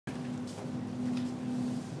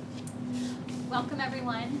Welcome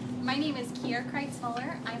everyone. My name is Kiera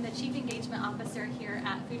Kreitzmuller. I'm the Chief Engagement Officer here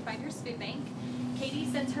at Food Finders Food Bank. Katie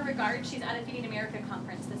sends her regards. She's at a Feeding America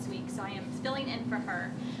conference this week, so I am filling in for her.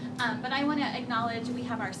 But I want to acknowledge we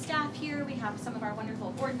have our staff here, we have some of our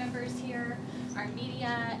wonderful board members here, our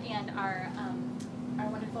media, and our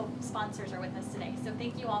wonderful sponsors are with us today. So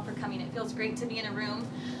thank you all for coming. It feels great to be in a room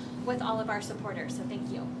with all of our supporters, so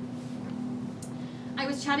thank you. I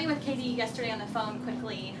was chatting with Katie yesterday on the phone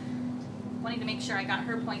quickly, wanting to make sure I got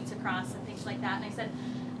her points across and things like that, and I said,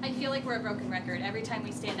 I feel like we're a broken record. Every time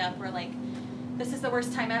we stand up, we're like, this is the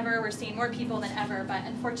worst time ever, we're seeing more people than ever, but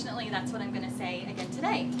unfortunately that's what I'm going to say again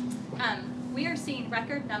today. We are seeing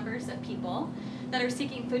record numbers of people that are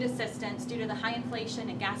seeking food assistance due to the high inflation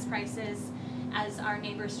and gas prices as our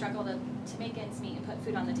neighbors struggle to make ends meet and put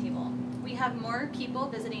food on the table. We have more people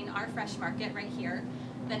visiting our fresh market right here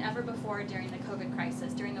than ever before during the COVID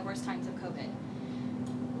crisis, during the worst times of COVID.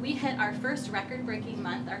 We hit our first record-breaking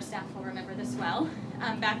month, our staff will remember this well,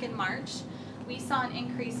 back in March. We saw an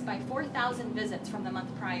increase by 4,000 visits from the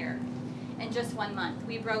month prior in just 1 month.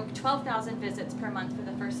 We broke 12,000 visits per month for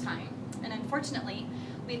the first time. And unfortunately,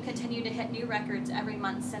 we've continued to hit new records every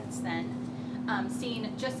month since then,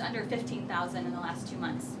 seeing just under 15,000 in the last 2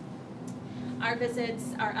 months. Our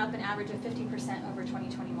visits are up an average of 50% over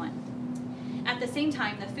 2021. At the same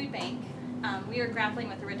time, the food bank, we are grappling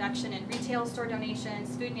with a reduction in retail store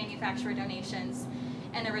donations, food manufacturer donations,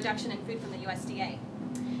 and a reduction in food from the USDA.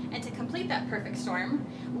 And to complete that perfect storm,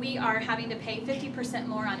 we are having to pay 50%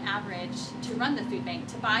 more on average to run the food bank,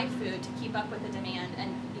 to buy food, to keep up with the demand,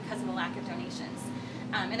 and because of the lack of donations.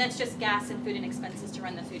 And that's just gas and food and expenses to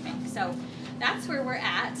run the food bank. So that's where we're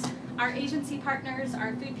at. Our agency partners,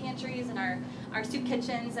 our food pantries, and our soup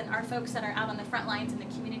kitchens, and our folks that are out on the front lines in the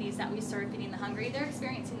communities that we serve feeding the hungry, they're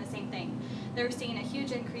experiencing the same thing. They're seeing a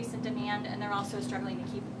huge increase in demand, and they're also struggling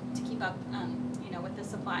to keep up with the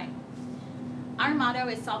supply. Our motto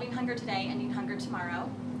is solving hunger today, ending hunger tomorrow.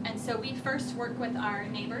 And so we first work with our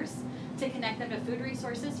neighbors to connect them to food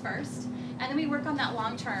resources first, and then we work on that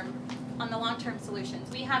on the long-term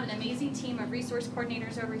solutions. We have an amazing team of resource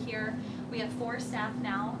coordinators over here. We have 4 staff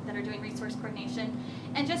now that are doing resource coordination.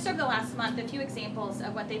 And just over the last month, a few examples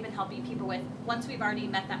of what they've been helping people with once we've already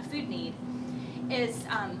met that food need is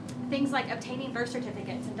things like obtaining birth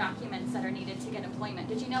certificates and documents that are needed to get employment.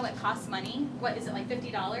 Did you know it costs money? What is it, like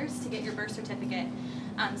 $50 to get your birth certificate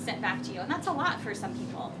sent back to you? And that's a lot for some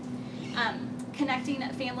people. Connecting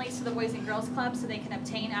families to the Boys and Girls Club so they can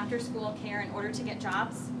obtain after-school care in order to get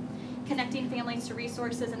jobs. Connecting families to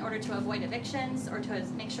resources in order to avoid evictions or to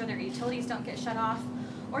make sure their utilities don't get shut off,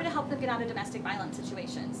 or to help them get out of domestic violence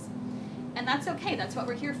situations. And that's okay, that's what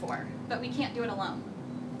we're here for, but we can't do it alone.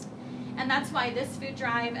 And that's why this food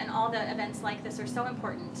drive and all the events like this are so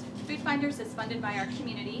important. Food Finders is funded by our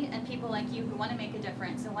community and people like you who want to make a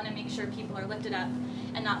difference and want to make sure people are lifted up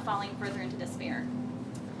and not falling further into despair.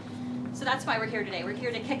 So that's why we're here today. We're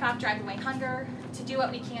here to kick off Drive Away Hunger, to do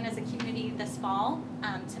what we can as a community this fall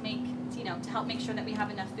to help make sure that we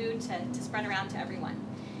have enough food to spread around to everyone.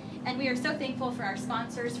 And we are so thankful for our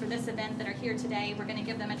sponsors for this event that are here today. We're going to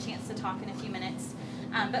give them a chance to talk in a few minutes.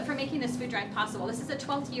 But for making this food drive possible. This is the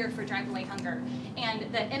 12th year for Drive Away Hunger,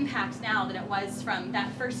 and the impact now that it was from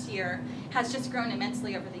that first year has just grown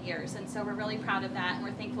immensely over the years, and so we're really proud of that, and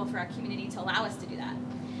we're thankful for our community to allow us to do that.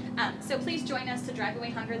 So please join us to Drive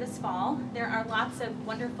Away Hunger this fall. There are lots of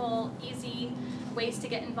wonderful, easy ways to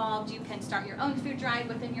get involved. You can start your own food drive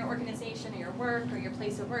within your organization or your work or your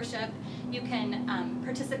place of worship. You can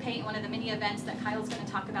participate in one of the many events that Kyle's going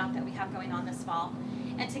to talk about that we have going on this fall.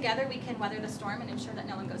 And together we can weather the storm and ensure that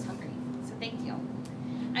no one goes hungry. So thank you.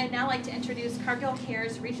 I'd now like to introduce Cargill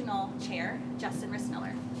Cares Regional Chair, Justin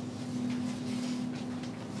Rissmiller.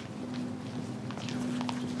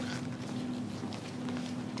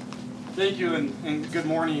 Thank you, and good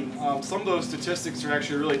morning. Some of those statistics are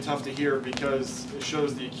actually really tough to hear because it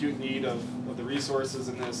shows the acute need of the resources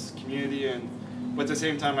in this community, but at the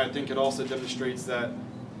same time I think it also demonstrates that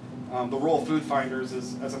the role of Food Finders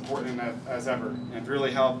is as important as ever, and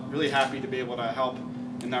really happy to be able to help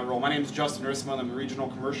in that role. My name is Justin Rissmiller. I'm the Regional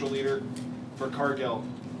Commercial Leader for Cargill.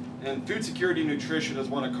 And food security and nutrition is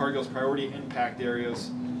one of Cargill's priority impact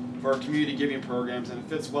areas for our community giving programs, and it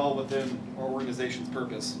fits well within our organization's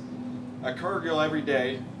purpose. At Cargill every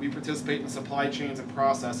day, we participate in the supply chains and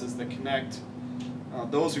processes that connect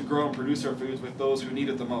those who grow and produce our foods with those who need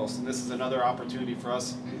it the most, and this is another opportunity for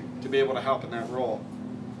us to be able to help in that role.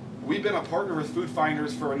 We've been a partner with Food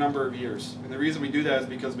Finders for a number of years, and the reason we do that is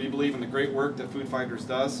because we believe in the great work that Food Finders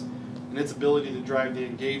does and its ability to drive the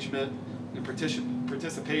engagement and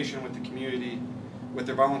participation with the community with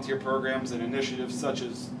their volunteer programs and initiatives such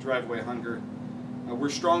as Drive Away Hunger We're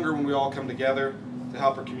stronger when we all come together to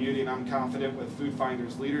help our community, and I'm confident with Food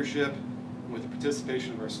Finders' leadership, with the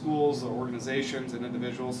participation of our schools, our organizations, and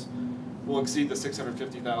individuals, we'll exceed the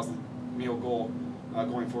 650,000 meal goal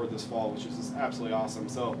going forward this fall, which is just absolutely awesome.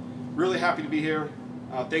 So really happy to be here.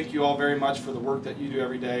 Thank you all very much for the work that you do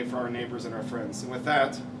every day for our neighbors and our friends. And with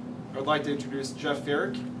that, I would like to introduce Jeff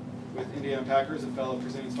Farrick with Indiana Packers, a fellow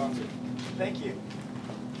presenting sponsor. Thank you.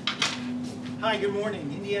 Hi, good morning.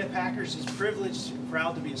 Indiana Packers is privileged and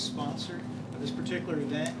proud to be a sponsor of this particular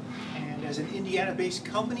event. And as an Indiana-based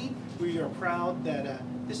company, we are proud that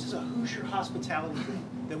this is a Hoosier hospitality thing,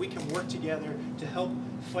 that we can work together to help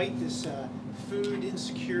fight this food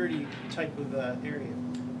insecurity type of area.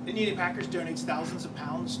 Indiana Packers donates thousands of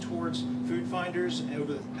pounds towards Food Finders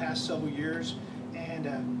over the past several years.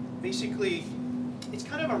 And basically, it's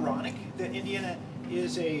kind of ironic that Indiana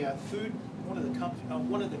is a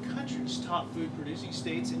one of the country's top food producing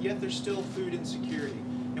states, and yet there's still food insecurity.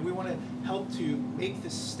 And we want to help to make the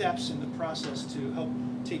steps in the process to help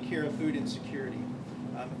take care of food insecurity.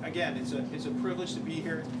 Again, it's a privilege to be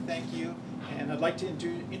here. Thank you. And I'd like to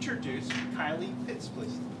introduce Kylie Pitts,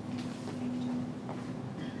 please.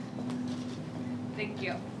 Thank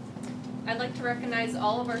you. I'd like to recognize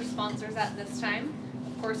all of our sponsors at this time.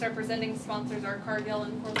 Of course, our presenting sponsors are Cargill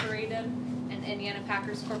Incorporated and Indiana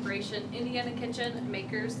Packers Corporation, Indiana Kitchen,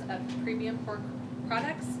 makers of premium pork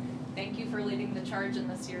products. Thank you for leading the charge in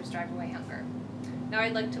this year's Drive Away Hunger. Now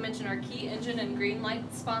I'd like to mention our key engine and green light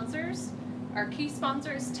sponsors. Our key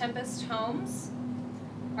sponsor is Tempest Homes.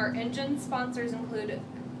 Our engine sponsors include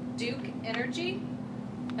Duke Energy,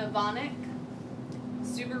 Evonik,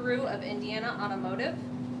 Subaru of Indiana Automotive.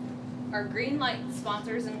 Our green light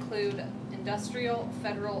sponsors include Industrial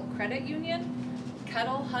Federal Credit Union,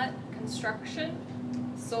 Kettle Hut Construction,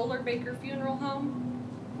 Solar Baker Funeral Home,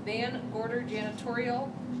 Van Gorder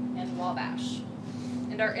Janitorial, and Wabash.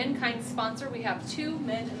 And our in-kind sponsor, we have 2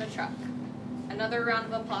 men in a truck. Another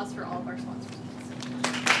round of applause for all of our sponsors.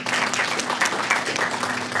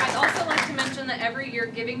 I'd also like to mention that every year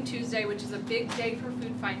Giving Tuesday, which is a big day for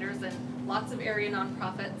Food Finders and lots of area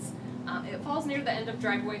nonprofits, it falls near the end of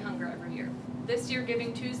Drive Away Hunger every year. This year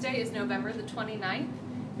Giving Tuesday is November the 29th,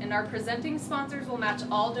 and our presenting sponsors will match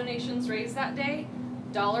all donations raised that day,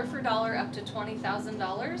 dollar for dollar, up to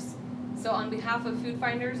 $20,000. So on behalf of Food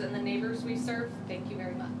Finders and the neighbors we serve, thank you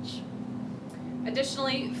very much.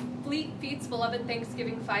 Additionally, Fleet Feet's beloved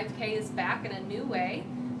Thanksgiving 5K is back in a new way.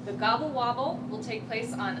 The Gobble Wobble will take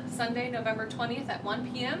place on Sunday, November 20th at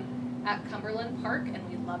 1 p.m. at Cumberland Park, and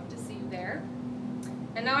we'd love to see you there.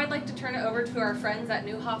 And now I'd like to turn it over to our friends at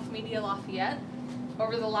Neuhoff Media Lafayette.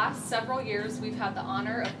 Over the last several years, we've had the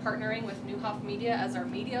honor of partnering with Neuhoff Media as our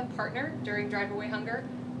media partner during Drive Away Hunger.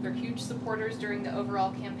 They're huge supporters during the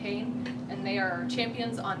overall campaign, and they are our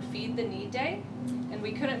champions on Feed the Need Day, and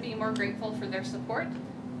we couldn't be more grateful for their support.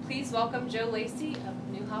 Please welcome Joe Lacey of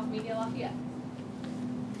Neuhoff Media Lafayette.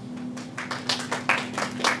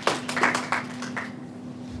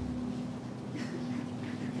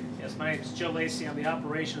 Yes, my name is Joe Lacey. I'm the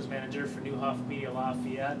operations manager for Neuhoff Media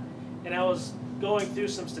Lafayette, and I was going through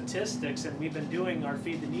some statistics, and we've been doing our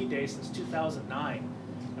Feed the Need Day since 2009.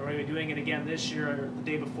 And we're going to be doing it again this year, the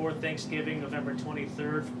day before Thanksgiving, November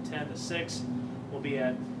 23rd from 10 to 6. We'll be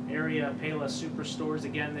at area Payless Superstores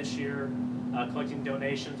again this year, collecting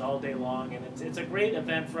donations all day long. And it's a great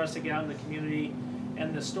event for us to get out in the community.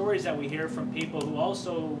 And the stories that we hear from people who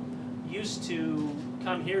also used to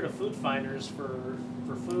come here to Food Finders for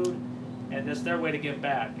food, and it's their way to give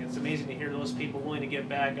back. It's amazing to hear those people willing to give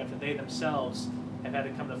back after they themselves have had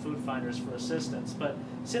to come to Food Finders for assistance. But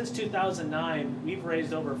since 2009, we've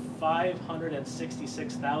raised over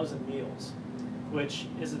 566,000 meals, which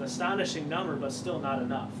is an astonishing number, but still not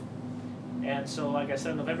enough. And so, like I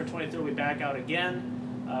said, November 23rd, we back out again.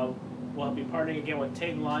 We'll be partnering again with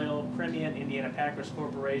Tate & Lyle, Premium, Indiana Packers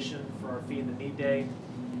Corporation for our Feed the Need Day.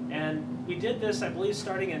 And we did this, I believe,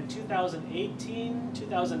 starting in 2018,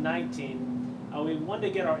 2019. We wanted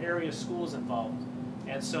to get our area schools involved.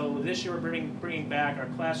 And so this year we're bringing back our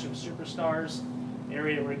Classroom Superstars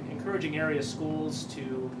area. We're encouraging area schools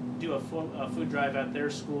to do a food drive at their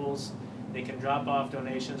schools. They can drop off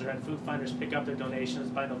donations or have Food Finders pick up their donations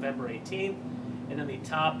by November 18th. And then the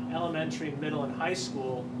top elementary, middle, and high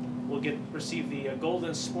school will receive the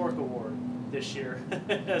Golden Spork Award this year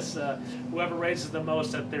as whoever raises the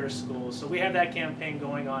most at their school. So we have that campaign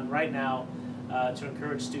going on right now to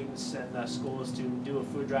encourage students and schools to do a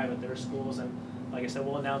food drive at their schools. And like I said,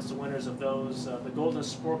 we'll announce the winners of those, the Golden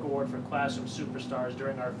Spork Award for Classroom Superstars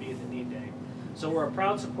during our Feed the Need Day. So we're a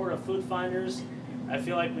proud supporter of Food Finders. I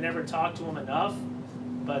feel like we never talk to them enough,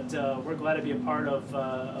 but we're glad to be a part of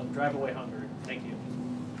Drive Away Hunger. Thank you.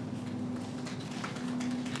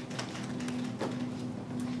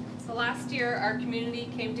 last year, our community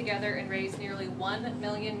came together and raised nearly 1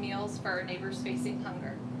 million meals for our neighbors facing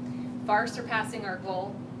hunger, far surpassing our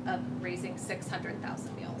goal of raising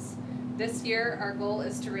 600,000 meals. This year, our goal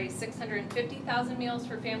is to raise 650,000 meals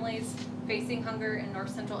for families facing hunger in North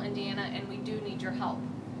Central Indiana, and we do need your help.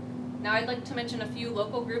 Now I'd like to mention a few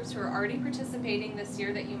local groups who are already participating this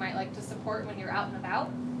year that you might like to support when you're out and about.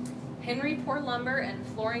 Henry Pour Lumber and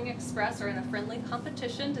Flooring Express are in a friendly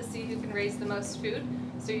competition to see who can raise the most food,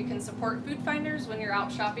 so you can support food finders when you're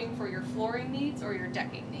out shopping for your flooring needs or your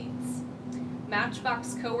decking needs.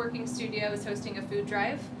 Matchbox Co-working Studio is hosting a food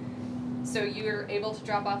drive, so you're able to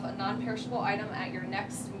drop off a non-perishable item at your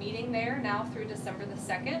next meeting there now through December the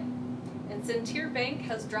 2nd. And Centier Bank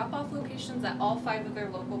has drop-off locations at all 5 of their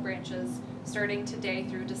local branches starting today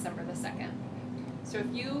through December the 2nd. So if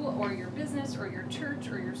you or your business or your church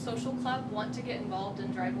or your social club want to get involved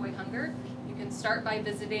in Drive Away Hunger, you can start by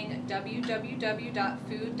visiting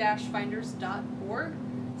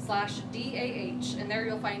www.food-finders.org/DAH, and there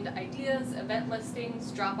you'll find ideas, event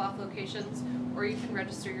listings, drop-off locations, or you can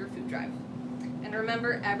register your food drive. And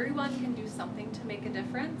remember, everyone can do something to make a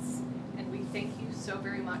difference, and we thank you so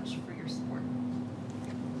very much for your support.